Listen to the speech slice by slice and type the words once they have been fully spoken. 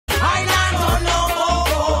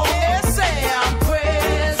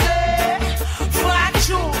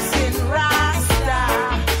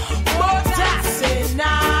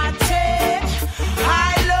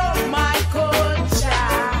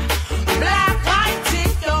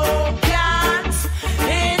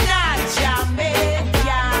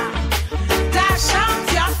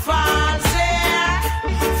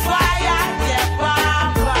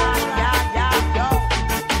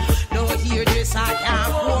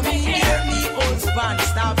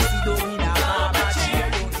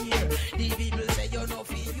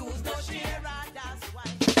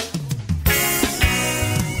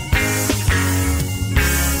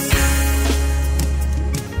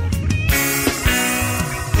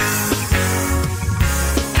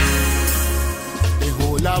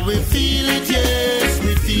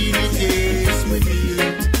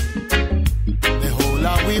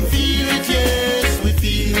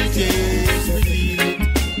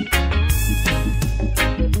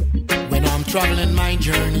traveling my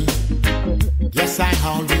journey, yes, I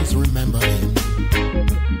always remember him.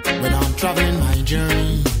 When I'm traveling my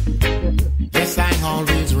journey, yes, I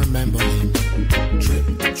always remember him. Trip,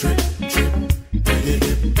 trip, trip, dip.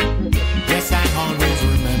 Yes, I always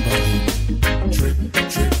remember him. Trip,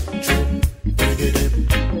 trip, trip, dip.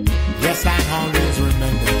 Yes, I always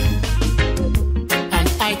remember him. And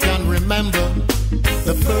I can remember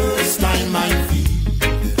the first time I feel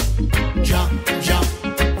Jah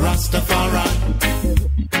Rastafari.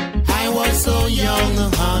 I was so young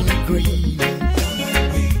and green,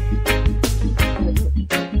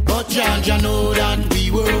 but Jah know that we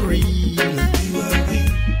were real.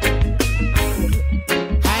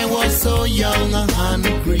 I was so young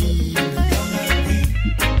and green,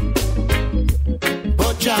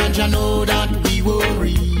 but Jah know that we were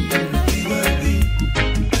real.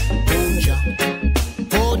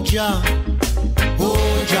 Oh Jah,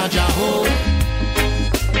 oh Jah, Jah, oh.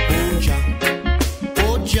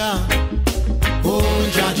 Jah, oh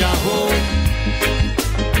Jah, Jah, oh.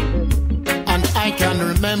 And I can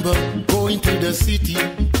remember going to the city,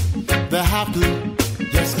 the apple,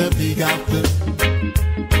 yes, the big apple.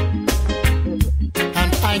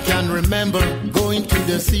 And I can remember going to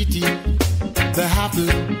the city, the apple,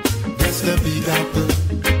 yes, the big apple.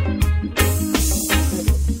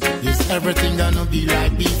 Is everything gonna be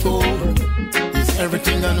like before? Is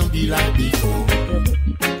everything gonna be like before?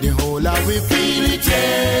 The whole of we feel it,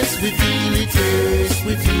 yes, we feel it, yes,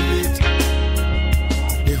 we feel it.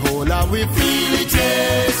 The whole of we feel it,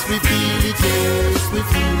 yes, we feel it, yes, we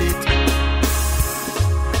feel it.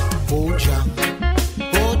 Oh Jah,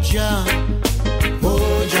 oh Jah,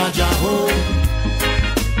 oh Jah, Jah, oh.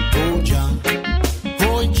 Oh Jah,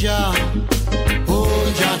 oh Jah,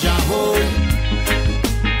 oh Jah, Jah, oh.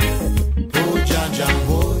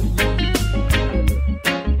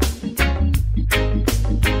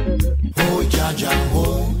 Oh Jah, Jah,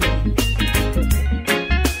 oh.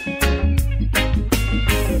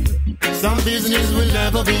 Some business will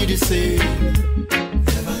never be the same.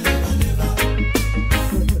 Never, never,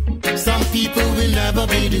 never. Some people will never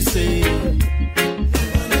be the same.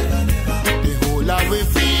 Never, never, never. The whole lot we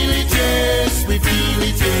feel it, yes, we feel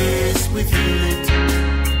it, yes, we feel it.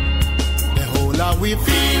 The whole lot we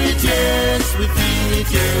feel it, yes, we feel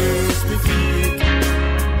it, yes, we feel it.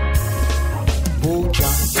 Oh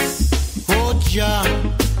Jah, oh Jah,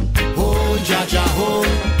 oh Jah, Jah, oh.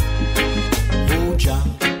 Oh Jah,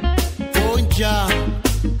 oh Jah,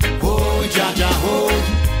 oh Jah, Jah, oh.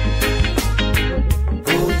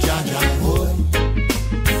 Oh Jah, Jah, oh.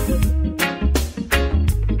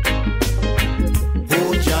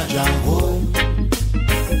 Oh Jah, Jah, oh.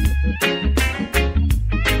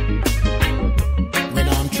 When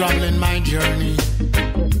I'm traveling my journey,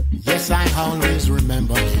 yes, I always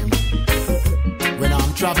remember him. When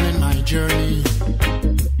I'm traveling my journey,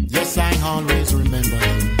 yes, I always remember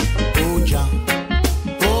him. Oh Jah,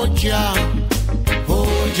 oh Jah,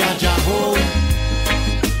 oh Jah, Jah, oh.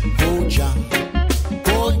 Oh Jah,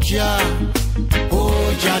 oh Jah,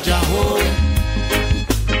 oh Jah, Jah, oh.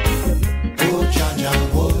 Oh Jah, Jah,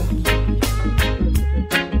 oh.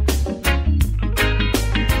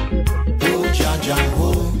 Oh Jah, Jah, oh.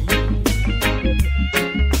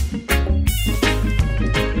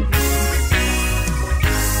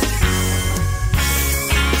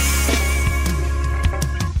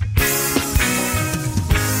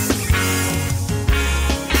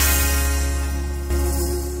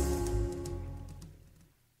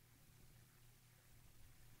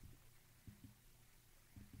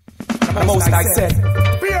 Most I said,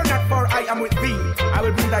 fear not, for I am with thee. I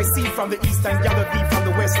will bring thy seed from the east and gather thee from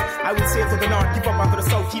the west. I will say to the north, give up unto the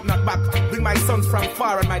south, keep not back. Bring my sons from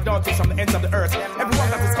far and my daughters from the ends of the earth. Everyone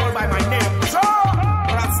that is called by my name, so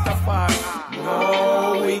Rastafari.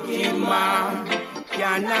 No wicked man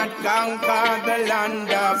cannot conquer the land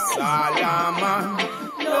of Solomon.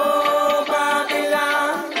 No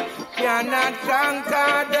Babylon cannot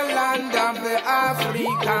conquer the land of the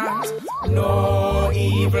Africans. No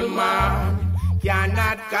evil man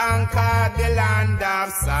cannot conquer the land of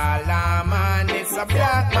Solomon. It's a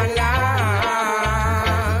black man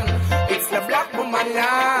land. It's the black woman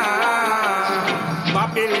land.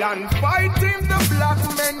 Babylon fighting the black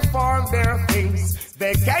men for their things.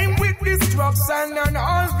 They came with destruction and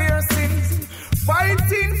all their sins,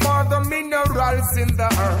 fighting for the minerals in the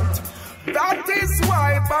earth. That is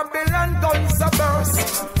why Babylon guns are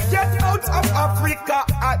burst. Get out of Africa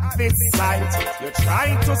at this sight. You're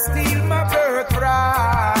trying to steal my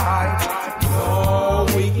birthright. No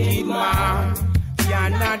wicked man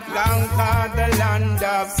cannot conquer the land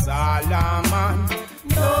of Solomon.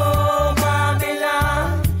 No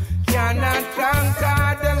Babylon cannot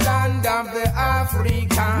conquer the land of the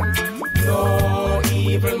Africans. No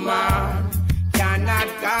evil man cannot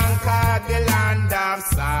conquer the land of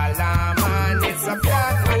Solomon. It's a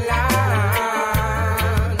black land.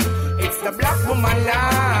 It's the black woman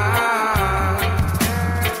land.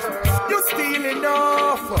 You steal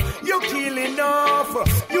enough, you kill enough,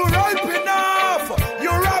 you rape enough,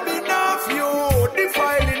 you rob enough, you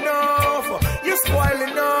defile enough, you spoil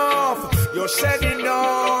enough, you shed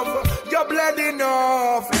enough, you bled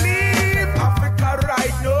enough. Leave Africa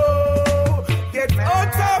right now. Get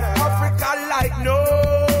out of Africa like no.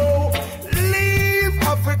 Leave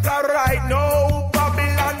Africa right now.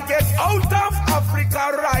 Babylon, get out of Africa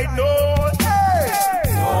right now. Hey!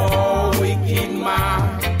 No wicked man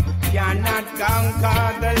cannot conquer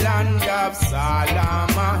the land of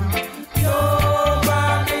Solomon. No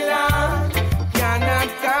Babylon cannot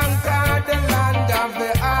conquer the land of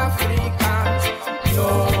the Africans. No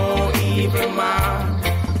evil man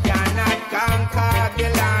cannot conquer the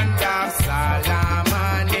land of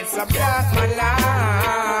Solomon. It's a black man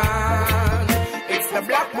land. It's the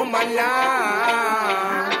black woman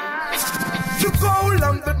land. To go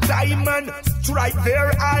along the diamond, strike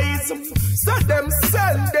their eyes. So them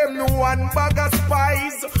send them one bag of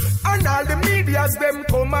spies. And all the medias them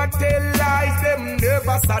come and tell lies. Them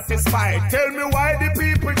never satisfied. Tell me why the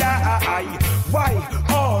people die. Why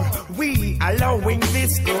are we allowing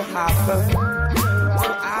this to happen to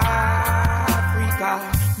Africa?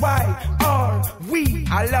 Why are we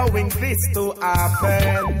allowing this to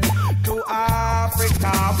happen to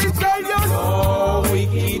Africa? We tell you, no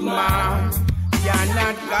wicked man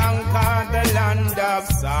cannot conquer the land of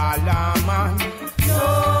Solomon.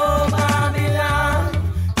 No Babylon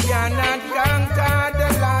cannot conquer the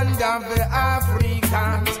land of the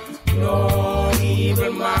Africans. No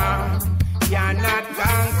evil man cannot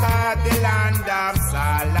conquer the land of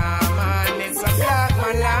Solomon. It's a black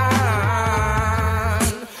man land.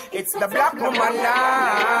 It's the black woman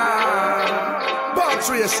land.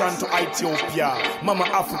 Repatriation to Ethiopia. Mama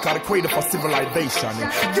Africa, the cradle for civilization.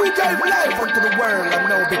 You gave life unto the world and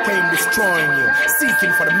now became destroying you.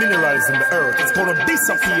 Seeking for the minerals in the earth. It's gonna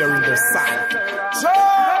disappear in their sight.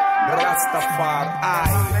 Rastafari.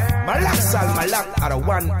 Malak sal malak at a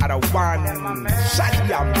one.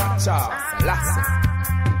 Jahmekyah. Selassie.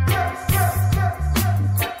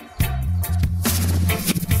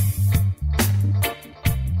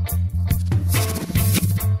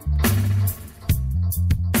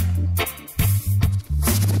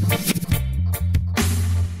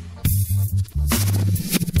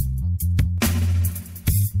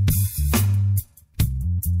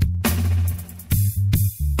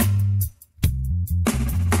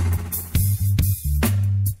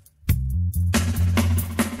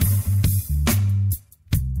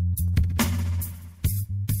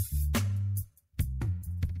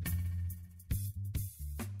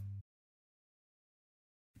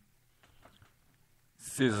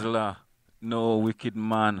 Sizzler, no wicked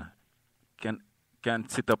man can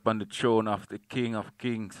sit up on the throne of the King of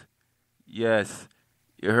Kings. Yes,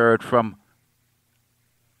 you heard from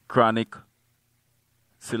Chronic,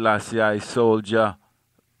 Selassie, Soldier,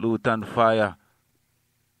 Lutan Fire.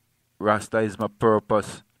 Rasta is my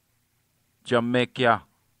purpose. Jahmekyah,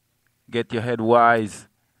 get your head wise.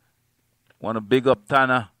 Wanna big up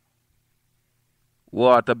Tanner,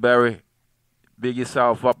 Waterbury. Big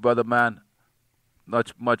yourself up, brother man.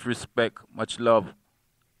 Much respect, much love.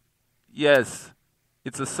 Yes,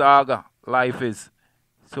 it's a saga, life is.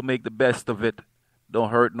 So make the best of it. Don't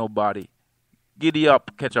hurt nobody. Giddy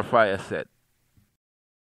up, catch a fire set.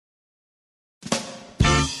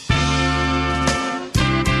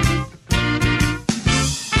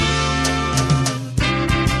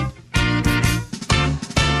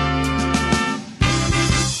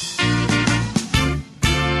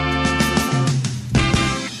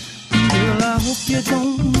 You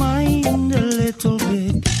don't mind a little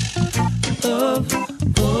bit of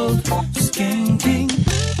skanking.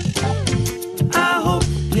 I hope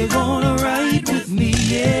you're gonna ride with me,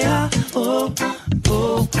 yeah.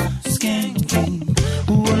 Skanking.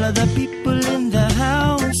 All of the people in the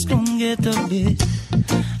house gonna get a bit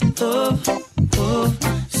of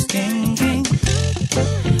skanking.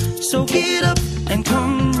 So get up and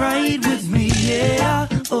come ride with me, yeah.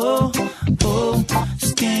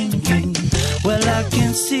 Skanking. Well, I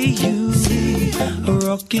can see you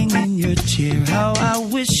rocking in your chair. How I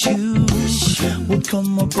wish you would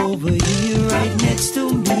come up over here right next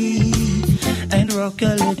to me and rock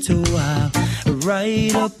a little while,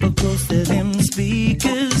 right up close to them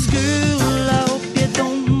speakers. Girl, I hope you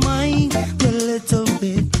don't mind a little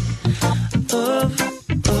bit of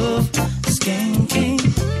skanking.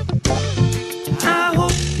 I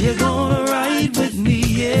hope you're gonna ride with me.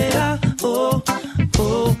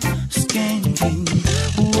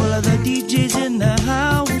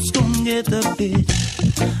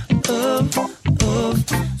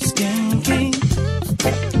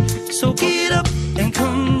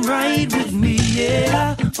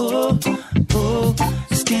 oh, oh,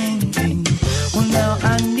 skanking. Well, now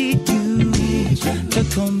I need you to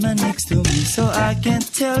come next to me so I can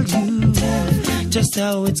tell you just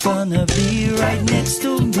how it's gonna be right next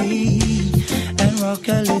to me and rock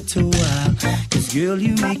a little while. Cause girl,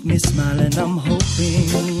 you make me smile and I'm hoping,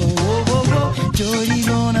 whoa, whoa, whoa, Jordy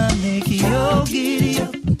gonna make you giddy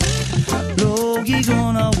up. Logie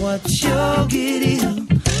gonna watch you giddy up.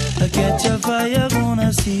 I catch a fire,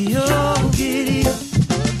 gonna see you giddy up.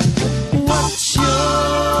 Watch you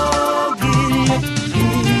giddy up,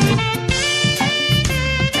 giddy up.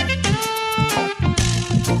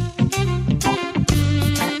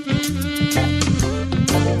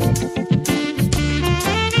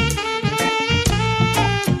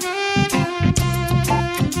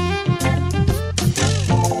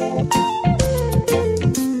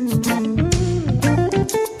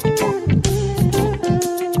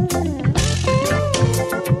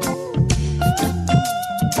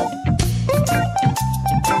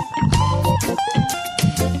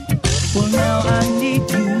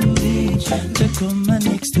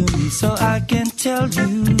 So I can tell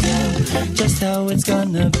you just how it's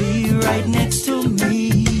gonna be right next to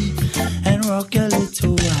me and rock a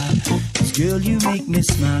little while. Cause girl, you make me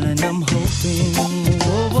smile and I'm hoping,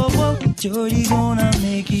 whoa, whoa, whoa, Jordy gonna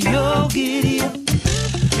make you giddy up.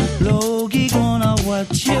 Logie gonna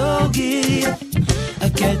watch you giddy up. I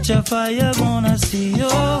catch a fire, gonna see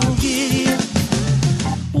you giddy up.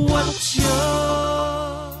 Watch you.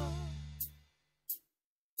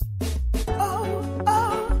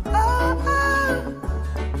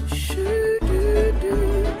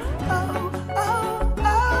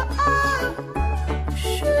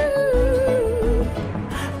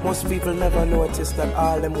 Most people never notice that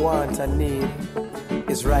all them want and need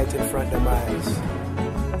is right in front of their eyes.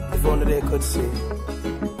 If only they could see.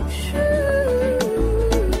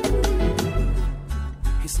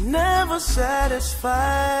 He's never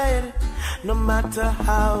satisfied, no matter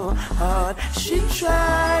how hard she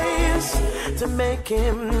tries to make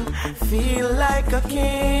him feel like a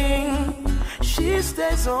king. She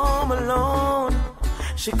stays home alone.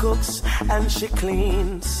 She cooks and she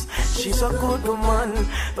cleans. She's a good woman,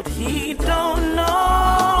 but he don't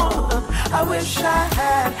know. I wish I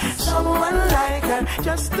had someone like her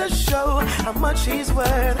just to show how much he's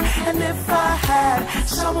worth. And if I had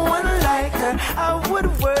someone like her, I would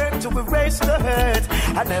work to erase the hurt.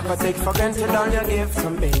 I never take for granted all you give to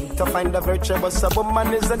me. To find a virtuous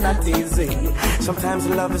woman is not easy. Sometimes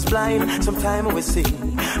love is blind, sometimes we see.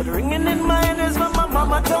 But ringing in my ear is what my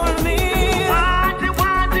mama told me.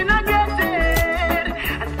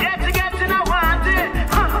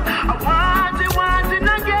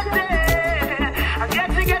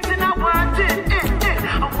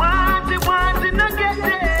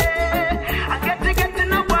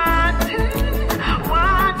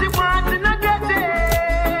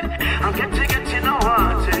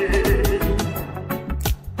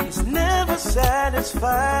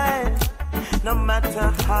 Satisfied, no matter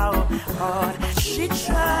how hard she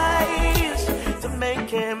tries to make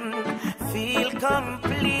him feel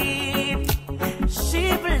complete.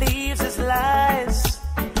 She believes his lies,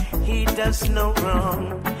 he does no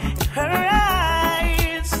wrong. In her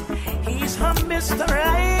eyes, he's her Mr.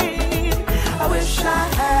 Right. I wish I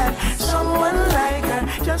had someone like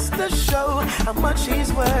her just to show how much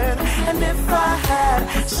he's worth. And if I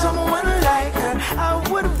had someone like her, I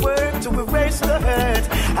would work to erase the hurt.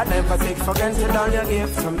 I never take for granted all you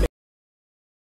give to me.